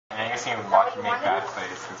makes me watch me make bad plays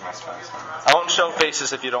because my strength's hard. I won't show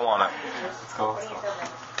faces if you don't want it. Let's go.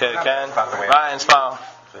 Okay, Ken, About the way. Ryan, smile.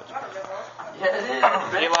 Yeah, it is.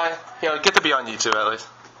 Eli, get to be on YouTube at least.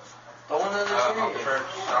 The one that I'll search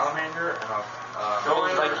salamander and I'll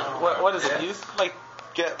What is it? You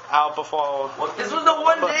get out before. This was the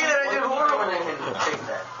one day that I did horrible.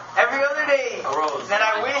 Every other day that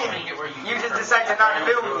I win, you just decide to not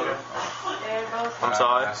film me. I'm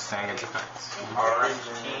sorry. Standing defense. orange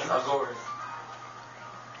team. I'll go over.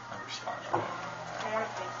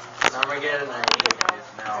 Armageddon, I need this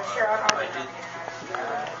now. I did.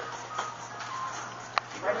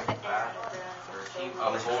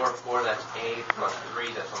 4, that's 8, plus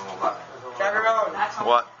 3, that's 11. Chaperone.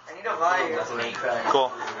 What? I need a volume. That's an 8.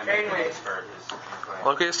 Cool. Anyway.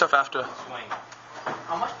 Look at your stuff after. Swing.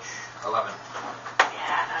 How much? 11.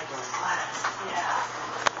 Yeah, I go last.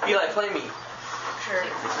 Yeah. Eli, play me. Sure.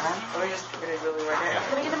 Let me just finish building my hand.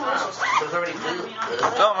 There's already blue.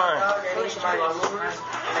 Don't worry. I need my movers.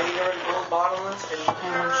 I need to run gold bottomless and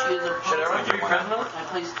should I run 3 prisoners? I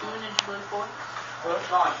place 2 and then play 4. What?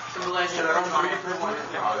 Symbolize Should I run 3 prisoners?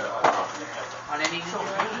 on any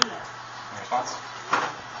Response? 3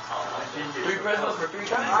 prisoners for 3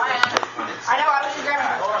 times? I know, I was just grabbing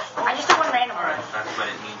it. I just took one random. That's what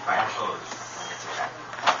it means by close.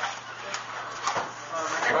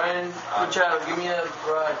 Ryan, good job. Give me a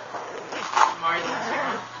ride. Mario.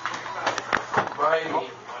 Ride me.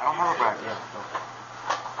 I don't have a back yet.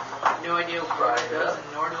 No idea what it does,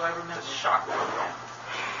 nor do I remember. It's a shock.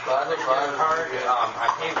 Classic Card, card. I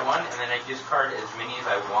pay 1 and then I discard as many as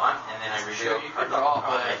I want and then I reveal Sure, you could draw,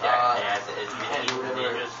 but, my deck as many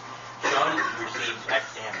ninjas shown receives X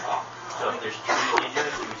damage. So if there's 2 ninjas,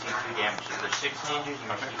 you receive 2 damage. If there's 6 ninjas, you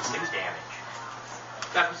receive 6 damage.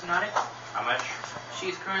 Back with Sonata. How much? She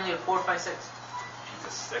is currently a 4, 5, 6. She's a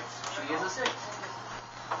 6. She is a 6.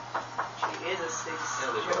 She is a 6.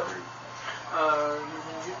 Using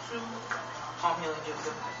Jutsu. Palm healing Jutsu.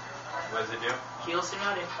 What does it do? Heal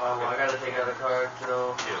Sonata. Oh, well, I gotta take out a card,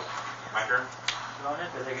 so 2. My turn. Go ahead.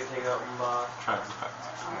 I think I take out my. Try to defect.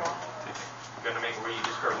 Take it. I'm gonna make it where you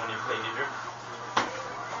discard when you play ninja.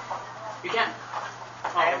 You can.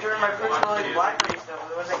 I have to run my personalized black face though,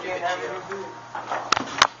 otherwise I can't have any food.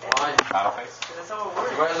 Why? Battle face? That's how it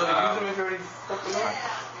works. You might as well use them if you already fucking in.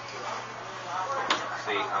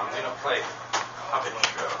 See, I'm gonna play Puppet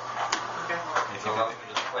Show. Okay. It allows me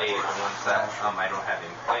to play the ones that I don't have in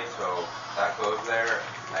play, so that goes there,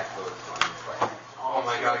 that goes in play. Oh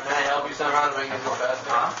my god, can I help you somehow to make this go faster?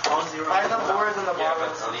 All 0. Find the boards and the Yeah, but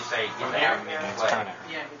bottoms. at least I get that in play.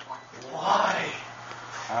 Yeah, good point. Why?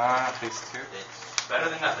 Face 2. It's better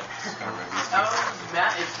than nothing. Just gonna release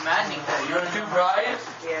these. It's maddening that You wanna do Brian?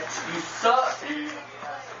 Yes. You suck!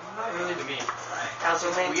 Not really to me.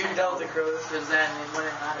 Also made 2 Delta Crows because then it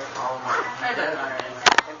wouldn't matter. Oh my It doesn't matter god.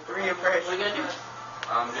 anymore. And 3 oppression. What are you gonna do?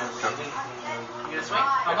 I'm gonna swing. You gonna swing?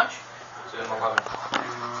 How much? So an 11.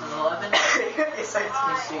 An 11. Yes, I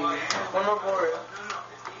Let's see. One more board.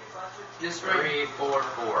 This 3, 4,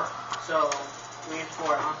 4. So 3 and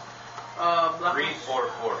 4, huh? Block 3, with- 4,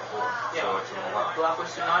 4, 4. Yeah. So it's an 11. Block with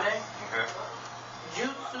Tsunade. Okay.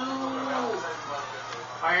 Jutsu.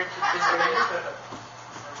 Iron Fist Grenade.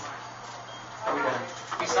 Are we done?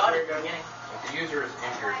 We saw it at the beginning. If the user is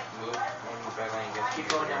injured, move one back lane against Keep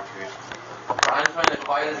the going down. injured. Brian's playing the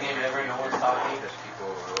quietest game ever, no one's talking. Just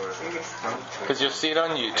people or Because you'll see it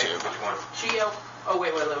on Hey, YouTube. which one? Chio. Oh,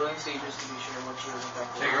 wait, let me see just to be sure what Chio is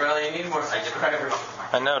exactly. Chigarelli, you need more subscribers.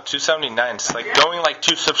 I know, 279. It's like going like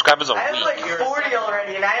 2 subscribers a I have week. like 40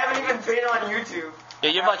 already, and I haven't even been on YouTube.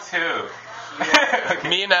 Yeah, you have like 2.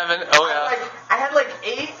 me and Evan. Oh yeah. I had like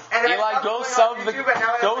 8, and then I Eli, stopped go going sub on the YouTube, and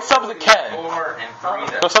now I go have sub the Ken. 4 and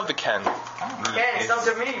 3. Go sub the Ken. Ken, sub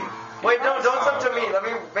to me. Wait, no, don't sub to me. Let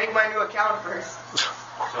me make my new account first.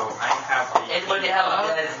 So I have the. Anybody have a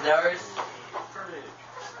Dennis nurse?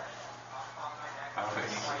 Battle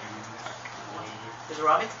face. Is it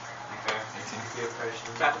Robbie? Okay.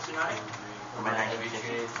 18. Back with Tsunade.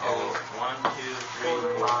 Oh, 1, 2,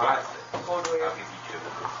 3, 4, 5, 6. Cold I'll wave. give you 2.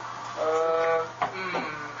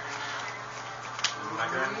 My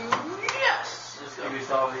turn. Yes. Let's go. We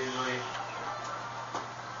solve usually.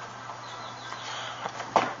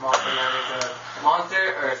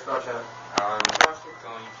 Monster or spell check? I'm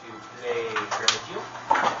going to play Grenadier.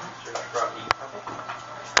 Search property puppet.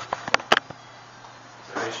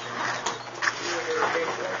 Observation.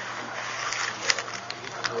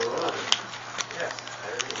 Yes,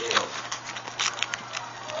 there it is.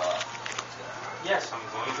 Yes, I'm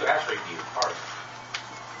going to asteroid view hard.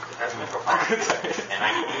 That's my profile. And I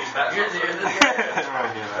can use that. Here's this guy.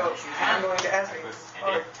 Right here, So, I'm going to ask you.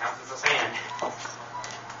 And it counts as a sand.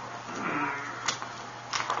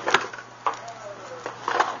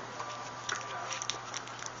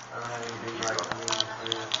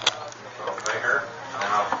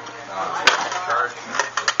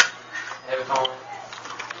 Yeah,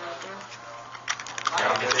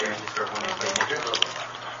 I'll get there and just start when you play ninja.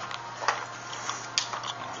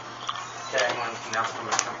 Okay, now I'm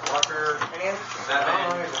going to jump blocker. 7.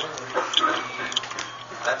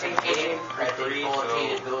 That's an 8. I think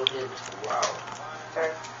qualitative goes into wow.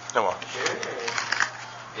 No more.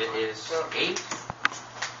 It is 8.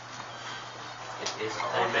 It is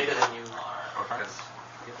I'm bigger than you.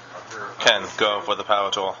 Ken, go for the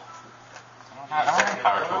power tool. I don't have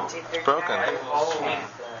power tool. It's broken.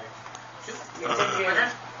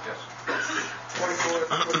 Yes.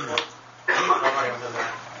 44.